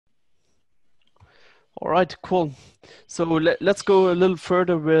All right, cool. So let's go a little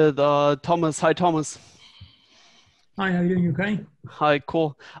further with Thomas. Hi, Thomas. Hi, how are you doing? You okay? Hi,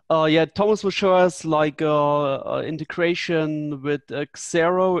 cool. Yeah, Thomas will show us like integration with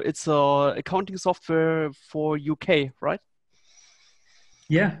Xero. It's accounting software for UK, right?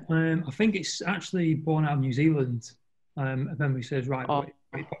 Yeah, I think it's actually born out of New Zealand. If memory serves right, Uh, but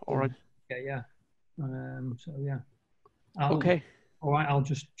it's all popular in right. the UK, yeah. So yeah, I'll Okay, all right. I'll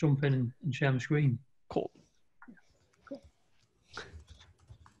just jump in and share my screen. cool. Cool.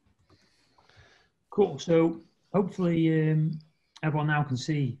 Cool. So hopefully everyone now can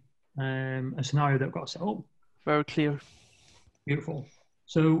see a scenario that I've got set up. Very clear. Beautiful.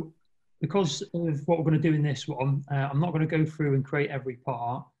 So because of what we're going to do in this one, I'm not going to go through and create every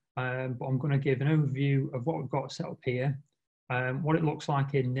part, but I'm going to give an overview of what we've got set up here, what it looks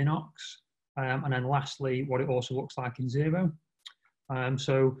like in Ninox, and then lastly, what it also looks like in Xero.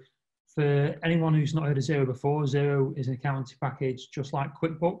 So for anyone who's not heard of Xero before, Xero is an accounting package just like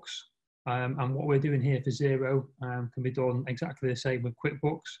QuickBooks. And what we're doing here for Xero can be done exactly the same with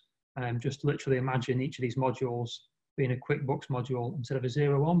QuickBooks. Just literally imagine each of these modules being a QuickBooks module instead of a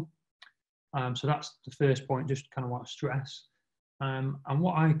Xero one. So that's the first point, just kind of want to stress. And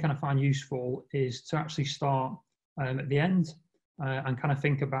what I kind of find useful is to actually start at the end and kind of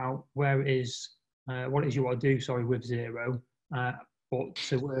think about where it is, what it is you want to do, sorry, with Xero, but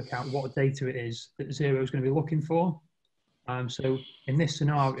to work out what data it is that Xero is going to be looking for. So in this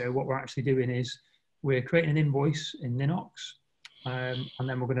scenario, what we're actually doing is we're creating an invoice in Ninox, and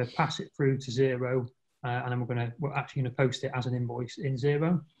then we're going to pass it through to Xero, and then we're actually going to post it as an invoice in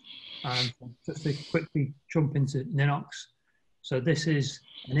Xero. Just to quickly jump into Ninox. So this is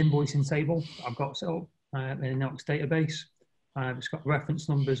an invoicing table that I've got set up in a Ninox database. It's got reference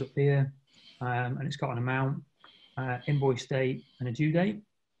numbers up here, and it's got an amount, invoice date, and a due date.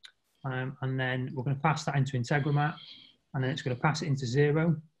 And then we're going to pass that into Integromat, and then it's going to pass it into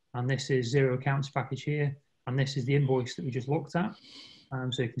Xero. And this is Xero accounts package here, and this is the invoice that we just looked at.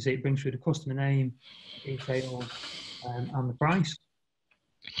 So you can see it brings through the customer name, details, and the price.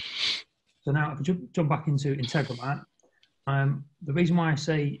 So now if we jump back into Integromat, the reason why I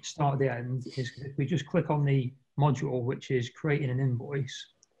say start at the end is if we just click on the module, which is creating an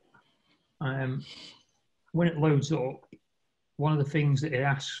invoice, when it loads up, one of the things that it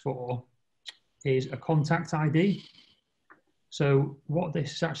asks for is a contact ID. So what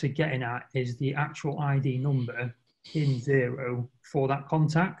this is actually getting at is the actual ID number in Xero for that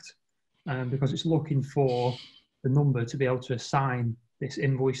contact, because it's looking for the number to be able to assign this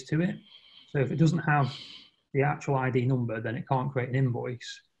invoice to it. So if it doesn't have the actual ID number, then it can't create an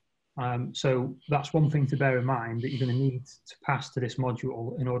invoice. So that's one thing to bear in mind, that you're going to need to pass to this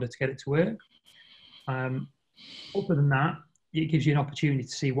module in order to get it to work. Other than that, it gives you an opportunity to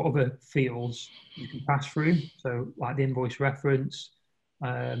see what other fields you can pass through. So like the invoice reference,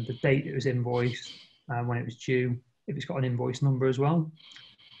 the date it was invoiced, when it was due, if it's got an invoice number as well.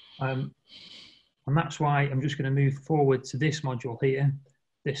 And that's why I'm just going to move forward to this module here,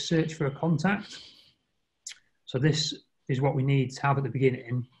 this search for a contact. So this is what we need to have at the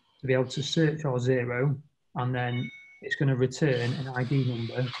beginning to be able to search our Xero, and then it's going to return an ID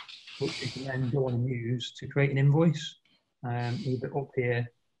number, which we can then go on and use to create an invoice, either up here,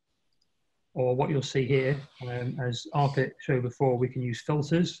 or what you'll see here, as Arctec showed before, we can use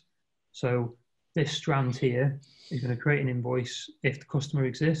filters. So this strand here is going to create an invoice if the customer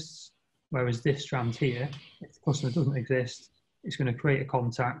exists, whereas this strand here, if the customer doesn't exist, it's going to create a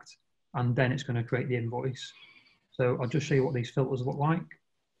contact, and then it's going to create the invoice. So I'll just show you what these filters look like.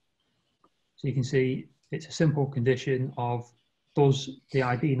 So you can see it's a simple condition of, does the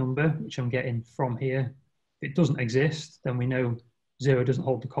ID number, which I'm getting from here, if it doesn't exist, then we know Xero doesn't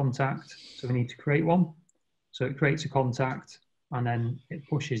hold the contact, so we need to create one. So it creates a contact, and then it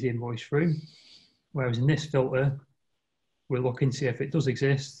pushes the invoice through. Whereas in this filter, we're looking to see if it does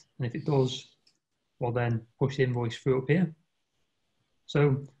exist, and if it does, we'll then push the invoice through up here.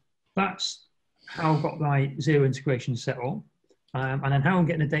 So that's how I've got my Xero integration set up. And then how I'm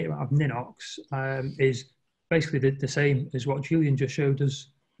getting the data out of Ninox is basically the same as what Julian just showed us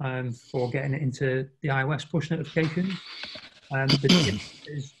for getting it into the iOS push notification. The difference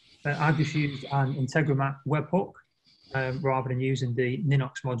is that I've just used an Integromat webhook rather than using the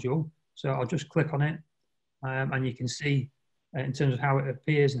Ninox module. So I'll just click on it, and you can see in terms of how it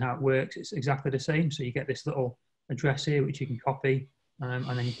appears and how it works, it's exactly the same. So you get this little address here, which you can copy,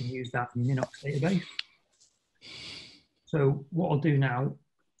 and then you can use that in the Ninox database. So what I'll do now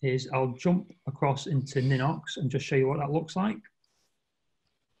is I'll jump across into Ninox and just show you what that looks like.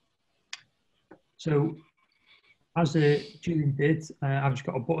 So as Julian did, I've just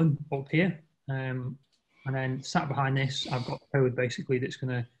got a button up here, And then sat behind this, I've got code basically that's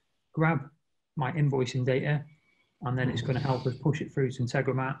going to grab my invoicing data, and then it's going to help us push it through to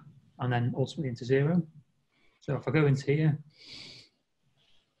Integromat and then ultimately into Xero. So if I go into here,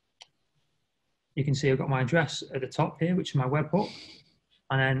 you can see I've got my address at the top here, which is my webhook.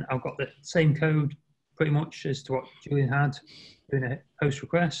 And then I've got the same code pretty much as to what Julian had doing a post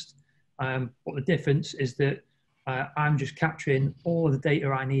request. But the difference is that I'm just capturing all of the data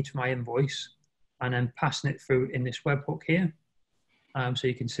I need for my invoice and then passing it through in this webhook here. So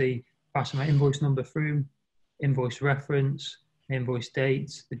you can see passing my invoice number through, invoice reference, invoice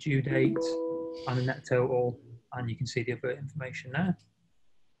date, the due date, and the net total, and you can see the other information there.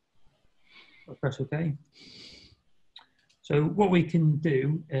 I'll press OK. So what we can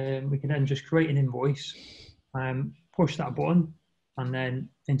do, we can then just create an invoice, push that button, and then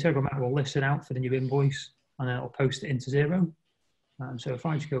Integromat will listen out for the new invoice, and then it'll post it into Xero. So if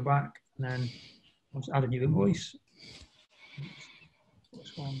I just go back and then let's add a new invoice.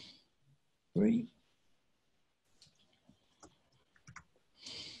 This one, 3,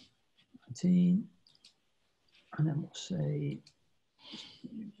 19, and then we'll say,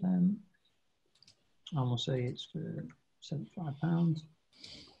 and we'll say it's for £75.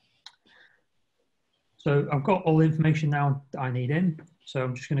 So I've got all the information now that I need in. So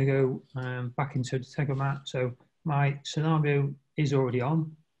I'm just going to go back into the Integromat. So my scenario is already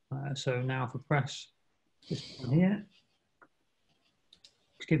on. So now if I press this one here,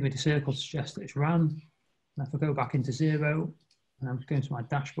 it's giving me the circle to suggest that it's ran. And if I go back into Xero, and I'm going to my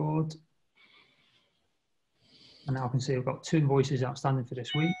dashboard, and now I can see I've got 2 invoices outstanding for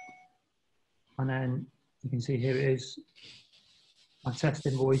this week. And then you can see here it is, my test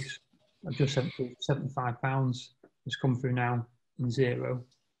invoice. I've just sent through £75. It's come through now in Xero.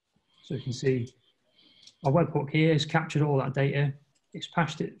 So you can see our webhook here has captured all that data. It's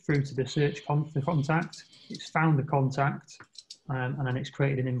passed it through to the search the contact. It's found the contact, and then it's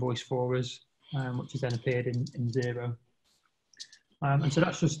created an invoice for us, which has then appeared in Xero. And so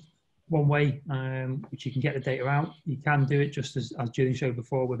that's just one way which you can get the data out. You can do it just as Julian showed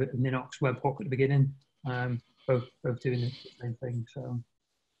before with a Ninox webhook at the beginning, both doing the same thing. So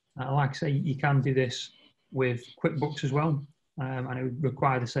like I say, you can do this with QuickBooks as well, and it would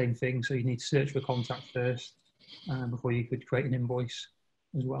require the same thing. So you need to search for contact first before you could create an invoice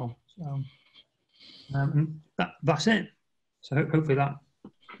as well. So that's it. So hopefully that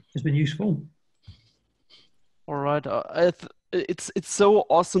has been useful. All right. It's so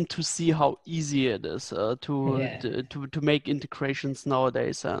awesome to see how easy it is to make integrations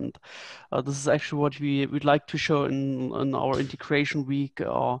nowadays, and this is actually what we'd like to show in our integration week.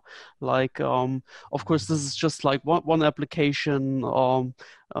 Of course, this is just like one application.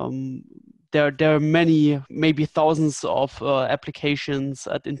 There are many, maybe thousands of applications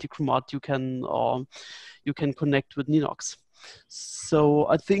at Integromat you can connect with Ninox. So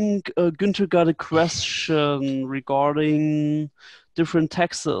I think Günther got a question regarding different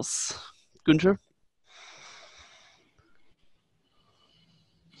taxes. Günther?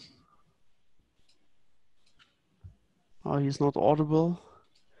 Oh, he's not audible.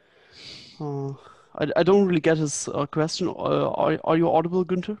 I don't really get his question. Are you audible,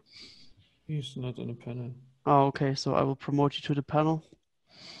 Günther? He's not on the panel. Oh, okay. So I will promote you to the panel.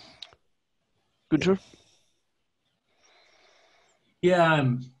 Günther?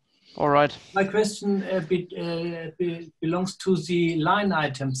 Yeah. All right. My question belongs to the line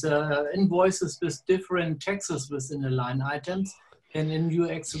items, invoices with different taxes within the line items. And in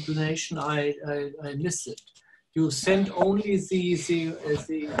your explanation, I missed it. You send only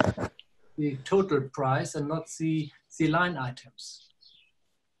the total price and not the line items.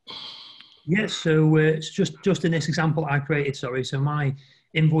 Yes, so it's just in this example I created, sorry. So my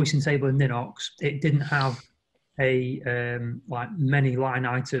invoicing table in Ninox, it didn't have like many line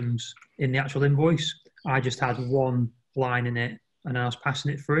items in the actual invoice. I just had one line in it and I was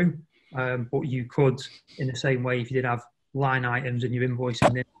passing it through. But you could, in the same way, if you did have line items in your invoice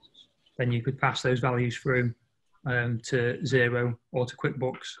in Ninox, then you could pass those values through to Xero or to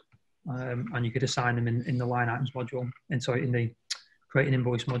QuickBooks, and you could assign them in the line items module, in the create an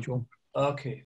invoice module. Okay.